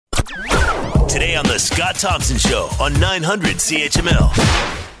Today on The Scott Thompson Show on 900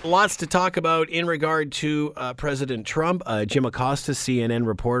 CHML. Lots to talk about in regard to President Trump. Jim Acosta, CNN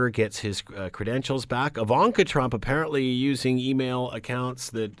reporter, gets his credentials back. Ivanka Trump apparently using email accounts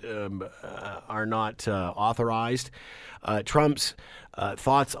that are not authorized. Trump's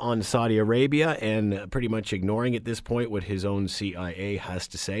thoughts on Saudi Arabia and pretty much ignoring at this point what his own CIA has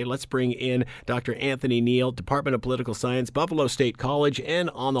to say. Let's bring in Dr. Anthony Neal, Department of Political Science, Buffalo State College,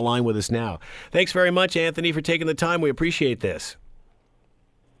 and on the line with us now. Thanks very much, Anthony, for taking the time. We appreciate this.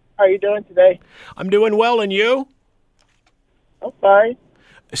 How are you doing today? I'm doing well, and you? I'm fine.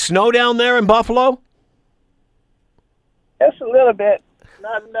 Snow down there in Buffalo? Just a little bit.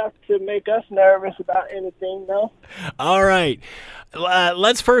 Not enough to make us nervous about anything, though. All right.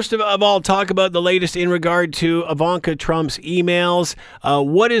 Let's first of all talk about the latest in regard to Ivanka Trump's emails.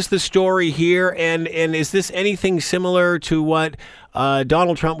 What is the story here, and is this anything similar to what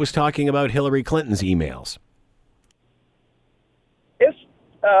Donald Trump was talking about Hillary Clinton's emails? It's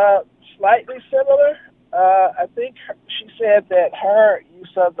slightly similar. I think she said that her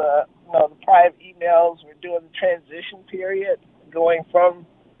use of the private emails were during the transition period, going from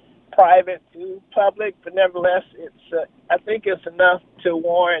private to public, but nevertheless, I think it's enough to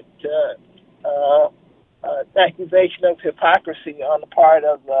warrant accusation of hypocrisy on the part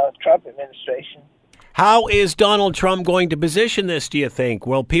of the Trump administration. How is Donald Trump going to position this, do you think?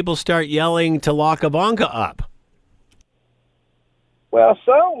 Will people start yelling to lock Ivanka up? Well,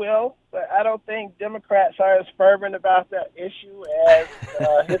 some will, but I don't think Democrats are as fervent about that issue as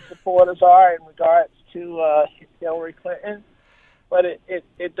his supporters are in regards to Hillary Clinton. But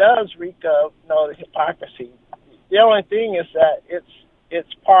it does reek of the hypocrisy. The only thing is that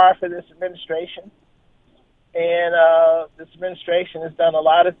it's par for this administration, and this administration has done a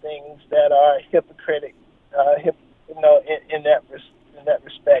lot of things that are hypocritic. In that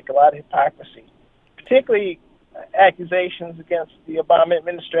respect, a lot of hypocrisy, particularly accusations against the Obama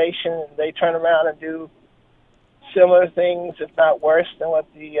administration, and they turn around and do similar things, if not worse, than what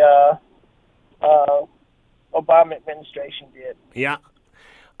the Obama administration did. Yeah.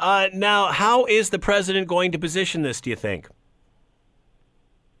 Now, how is the president going to position this, do you think?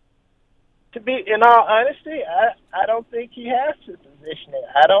 To be, in all honesty, I don't think he has to position it.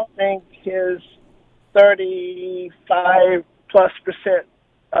 I don't think his 35+%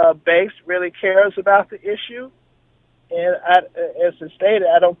 base really cares about the issue. And as I stated,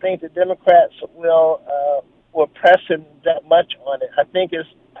 I don't think the Democrats will press him that much on it. I think it's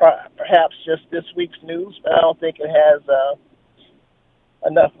perhaps just this week's news, but I don't think it has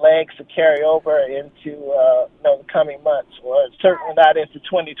enough legs to carry over into the coming months, or certainly not into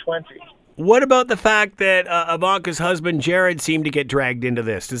 2020. What about the fact that Ivanka's husband, Jared, seemed to get dragged into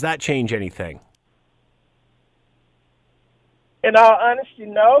this? Does that change anything? In all honesty,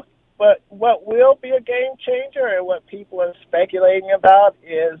 no. But what will be a game changer, and what people are speculating about,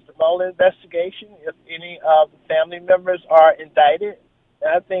 is the Mueller investigation, if any of the family members are indicted.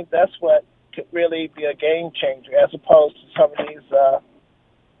 And I think that's what could really be a game changer, as opposed to some of these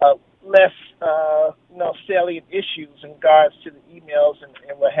less salient issues in regards to the emails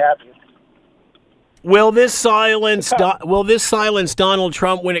and what have you. Will this silence Donald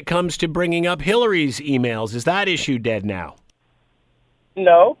Trump when it comes to bringing up Hillary's emails? Is that issue dead now?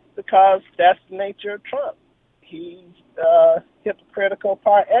 No, because that's the nature of Trump. He's hypocritical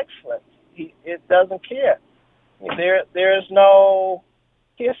par excellence. It doesn't care. There is no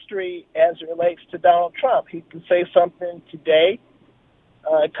history as it relates to Donald Trump. He can say something today,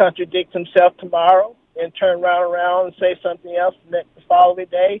 contradict himself tomorrow, and turn around and say something else the following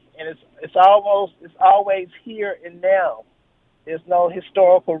day, and it's always here and now. There's no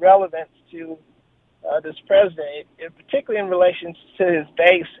historical relevance to this president, particularly in relation to his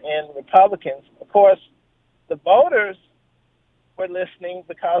base and Republicans. Of course, the voters were listening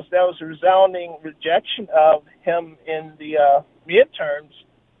because there was a resounding rejection of him in the midterms,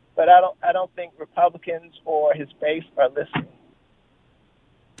 but I don't think Republicans or his base are listening.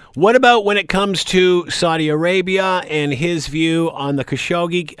 What about when it comes to Saudi Arabia and his view on the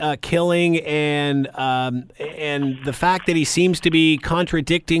Khashoggi killing and the fact that he seems to be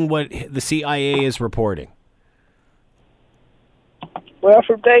contradicting what the CIA is reporting? Well,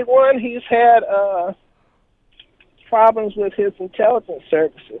 from day one, he's had problems with his intelligence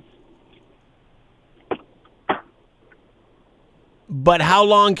services. But how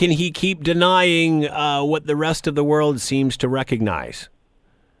long can he keep denying what the rest of the world seems to recognize?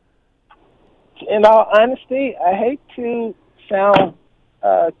 In all honesty, I hate to sound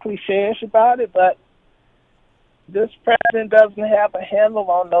cliche-ish about it, but this president doesn't have a handle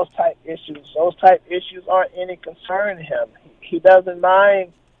on those type issues. Those type issues aren't any concern to him. He doesn't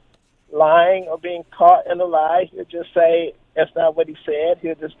mind lying or being caught in a lie. He'll just say that's not what he said.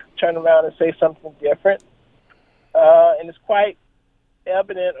 He'll just turn around and say something different. And it's quite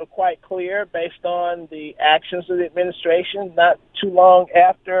evident or quite clear based on the actions of the administration. Not too long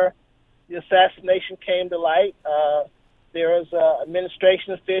after the assassination came to light, there was an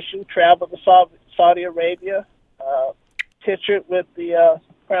administration official traveled to Saudi Arabia, pictured with the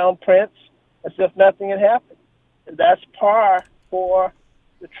Crown Prince as if nothing had happened. And that's par for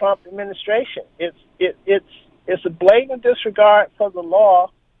the Trump administration. It's a blatant disregard for the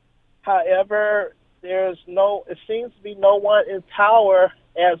law. However, it seems to be no one in power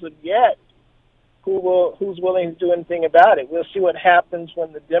as of yet who's willing to do anything about it. We'll see what happens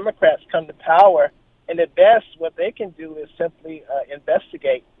when the Democrats come to power, and at best, what they can do is simply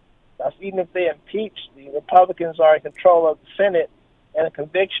investigate. Because even if they impeach, the Republicans are in control of the Senate, and a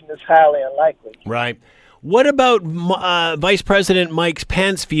conviction is highly unlikely. Right. What about Vice President Mike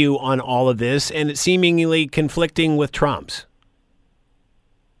Pence's view on all of this, and it's seemingly conflicting with Trump's?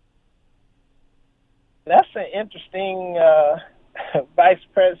 That's an interesting vice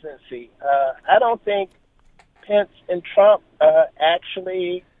presidency. I don't think Pence and Trump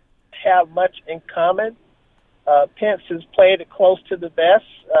actually have much in common. Pence has played it close to the vest.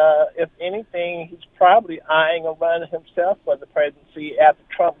 If anything, he's probably eyeing a run himself for the presidency after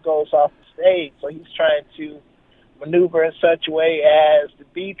Trump goes off the stage. So he's trying to maneuver in such a way as to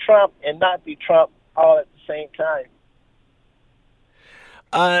be Trump and not be Trump all at the same time.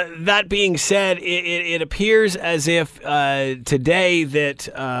 That being said, it appears as if today that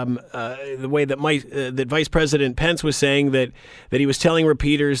the way that that Vice President Pence was saying that he was telling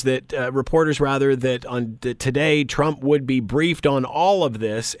reporters that today Trump would be briefed on all of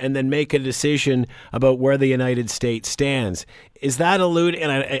this and then make a decision about where the United States stands. Is that alluding?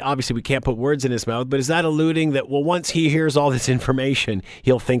 And obviously we can't put words in his mouth, but is that alluding that once he hears all this information,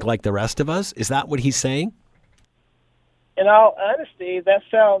 he'll think like the rest of us? Is that what he's saying? In all honesty, that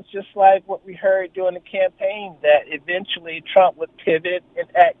sounds just like what we heard during the campaign, that eventually Trump would pivot and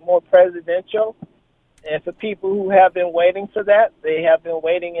act more presidential. And for people who have been waiting for that, they have been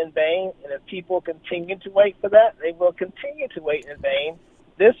waiting in vain. And if people continue to wait for that, they will continue to wait in vain.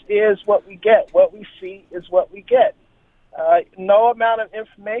 This is what we get. What we see is what we get. No amount of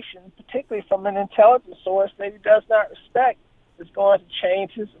information, particularly from an intelligence source that he does not respect, is going to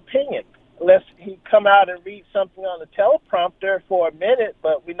change his opinion. Unless he come out and read something on the teleprompter for a minute,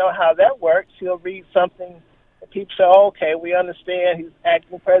 but we know how that works. He'll read something and people say, oh, okay, we understand he's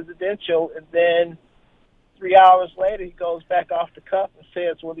acting presidential, and then 3 hours later he goes back off the cuff and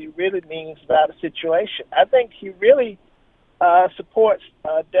says what he really means about a situation. I think he really supports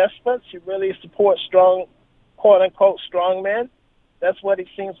despots. He really supports strong, quote-unquote, strong men. That's what he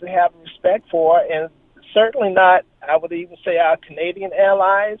seems to have respect for, and certainly not, I would even say, our Canadian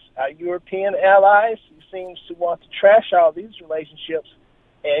allies, our European allies. He seems to want to trash all these relationships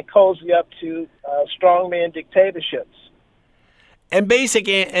and cozy up to strongman dictatorships. And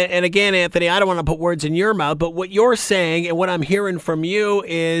again, Anthony, I don't want to put words in your mouth, but what you're saying and what I'm hearing from you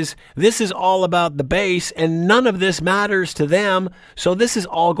is this is all about the base and none of this matters to them. So this is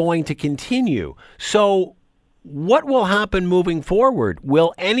all going to continue. So what will happen moving forward?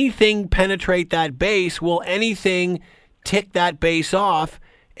 Will anything penetrate that base? Will anything tick that base off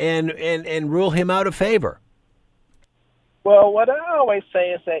and rule him out of favor? Well, what I always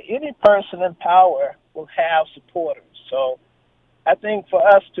say is that any person in power will have supporters. So I think for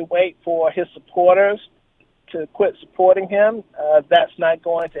us to wait for his supporters to quit supporting him, that's not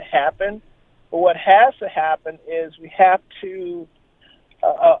going to happen. But what has to happen is we have to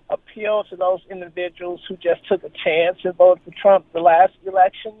appeal to those individuals who just took a chance and voted for Trump the last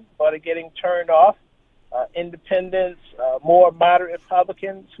election, but are getting turned off. Independents, more moderate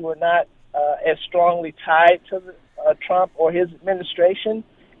Republicans who are not as strongly tied to Trump or his administration,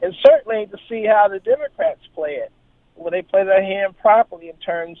 and certainly to see how the Democrats play it. Will they play their hand properly in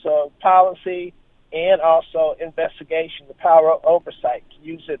terms of policy and also investigation, the power of oversight, to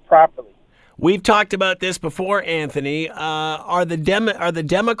use it properly? We've talked about this before, Anthony. Are the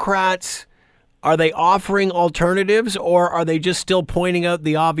Democrats, are they offering alternatives, or are they just still pointing out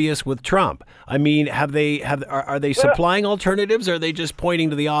the obvious with Trump? I mean, are they supplying alternatives, or are they just pointing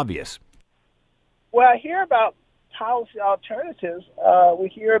to the obvious? Well, I hear about policy alternatives. We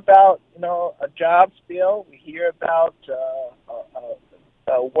hear about, a jobs bill. We hear about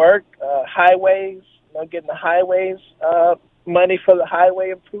work, highways, getting the highways, money for the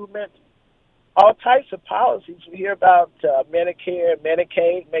highway improvement. All types of policies. We hear about Medicare and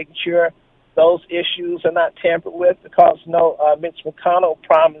Medicaid, making sure those issues are not tampered with, because Mitch McConnell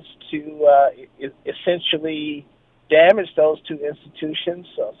promised to essentially damage those two institutions.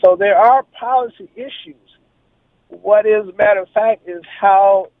 So there are policy issues. What is a matter of fact is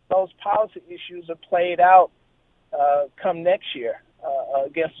how those policy issues are played out come next year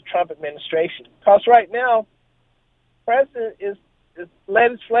against the Trump administration. Because right now, President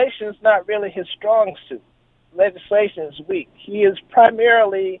legislation is not really his strong suit. Legislation is weak. He is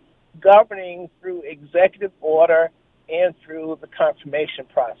primarily governing through executive order and through the confirmation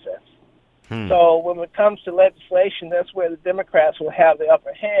process. So when it comes to legislation, that's where the Democrats will have the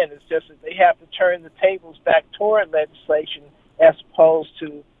upper hand. It's just that they have to turn the tables back toward legislation as opposed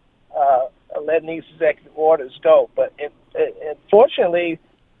to letting these executive orders go. But unfortunately,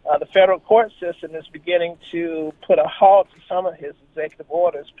 the federal court system is beginning to put a halt to some of his executive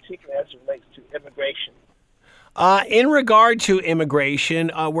orders, particularly as it relates to immigration. In regard to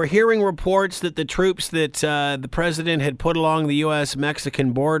immigration, we're hearing reports that the troops that the president had put along the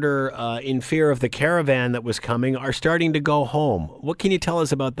U.S.-Mexican border in fear of the caravan that was coming are starting to go home. What can you tell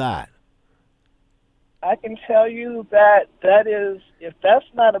us about that? I can tell you that is, if that's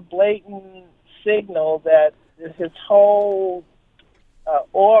not a blatant signal that his whole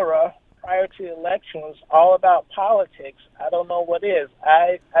aura prior to the election was all about politics, I don't know what is.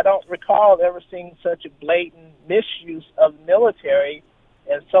 I don't recall ever seeing such a blatant misuse of the military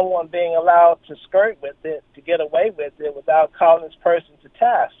and someone being allowed to skirt with it, to get away with it without calling this person to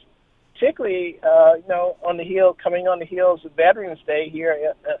task. Particularly, coming on the heels of Veterans Day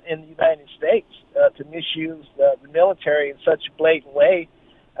here in the United States, to misuse the military in such a blatant way,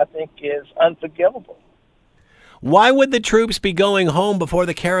 I think is unforgivable. Why would the troops be going home before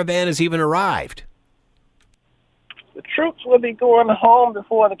the caravan has even arrived? The troops will be going home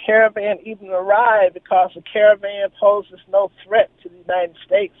before the caravan even arrived because the caravan poses no threat to the United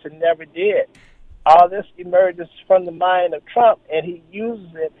States and never did. All this emerges from the mind of Trump, and he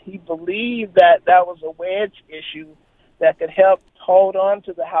uses it. He believed that was a wedge issue that could help hold on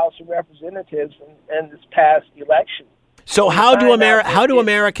to the House of Representatives in this past election. So how do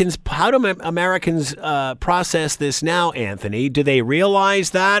Americans process this now, Anthony? Do they realize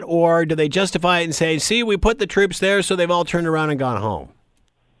that, or do they justify it and say, "See, we put the troops there, so they've all turned around and gone home"?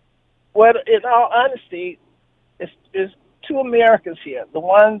 Well, in all honesty, it's two Americas here: the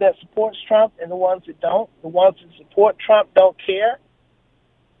one that supports Trump and the ones that don't. The ones that support Trump don't care,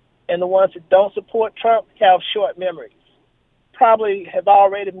 and the ones that don't support Trump have short memories. Probably have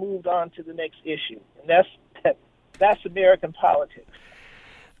already moved on to the next issue, and that's American politics.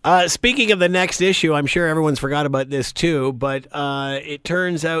 Speaking of the next issue, I'm sure everyone's forgot about this too, but it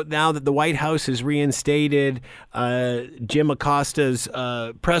turns out now that the White House has reinstated Jim Acosta's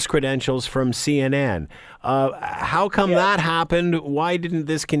press credentials from CNN. How come that happened? Why didn't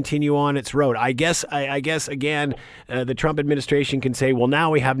this continue on its road? I guess again, the Trump administration can say, well,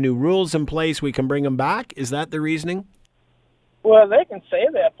 now we have new rules in place, we can bring them back. Is that the reasoning? Well, they can say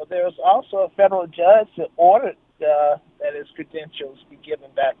that, but there was also a federal judge that ordered that his credentials be given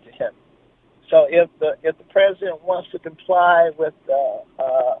back to him. So if the president wants to comply with a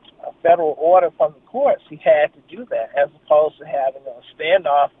federal order from the courts, he had to do that, as opposed to having a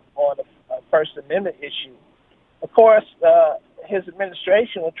standoff on a First Amendment issue. Of course, his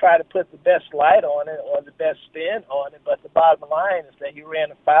administration will try to put the best light on it or the best spin on it, but the bottom line is that he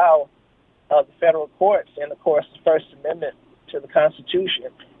ran afoul of the federal courts and, of course, the First Amendment to the Constitution.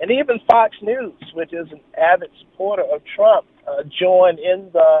 And even Fox News, which is an avid supporter of Trump, joined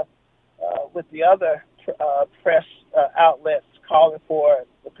in with the other press outlets calling for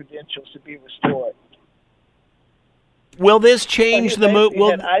the credentials to be restored. Will this change the mood? He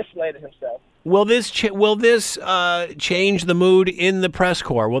had isolated himself. Will this change the mood in the press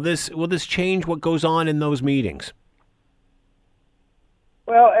corps? Will this change what goes on in those meetings?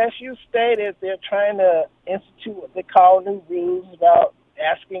 Well, as you stated, they're trying to institute what they call new rules about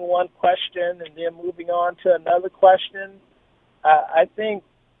asking one question and then moving on to another question. I think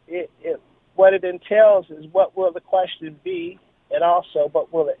what it entails is what will the question be, and also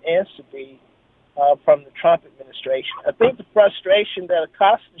what will the answer be from the Trump administration. I think the frustration that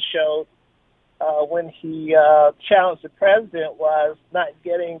Acosta showed when he challenged the president was not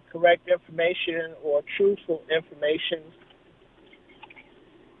getting correct information or truthful information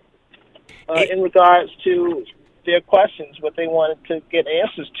in regards to their questions, what they wanted to get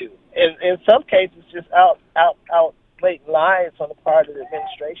answers to. And in some cases, just out blatant lies on the part of the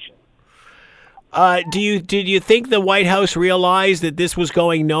administration. Did you think the White House realized that this was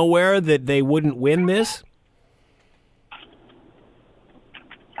going nowhere, that they wouldn't win this?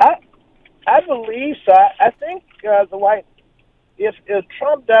 I believe so. I think if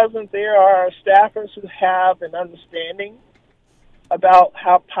Trump doesn't, there are staffers who have an understanding about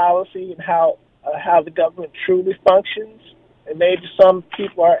how policy and how how the government truly functions, and maybe some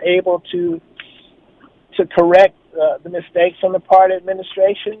people are able to correct the mistakes on the part of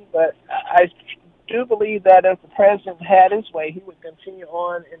administration. But I do believe that if the president had his way, he would continue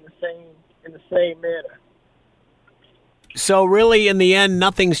on in the same manner. So really, in the end,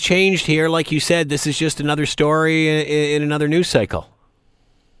 nothing's changed here. Like you said, this is just another story in another news cycle.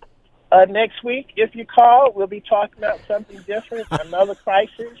 Next week, if you call, we'll be talking about something different, another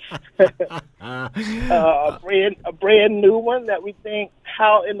crisis, a brand new one that we think,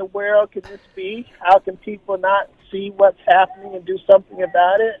 how in the world can this be? How can people not see what's happening and do something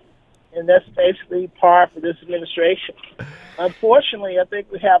about it? And that's basically par for this administration. Unfortunately, I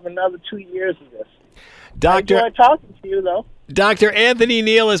think we have another 2 years of this. I enjoy talking to you, though. Dr. Anthony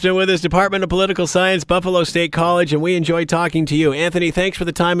Neal has been with us, Department of Political Science, Buffalo State College, and we enjoy talking to you. Anthony, thanks for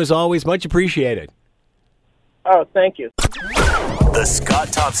the time as always. Much appreciated. Oh, thank you. The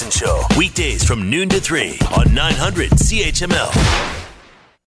Scott Thompson Show, weekdays from noon to 3 on 900 CHML.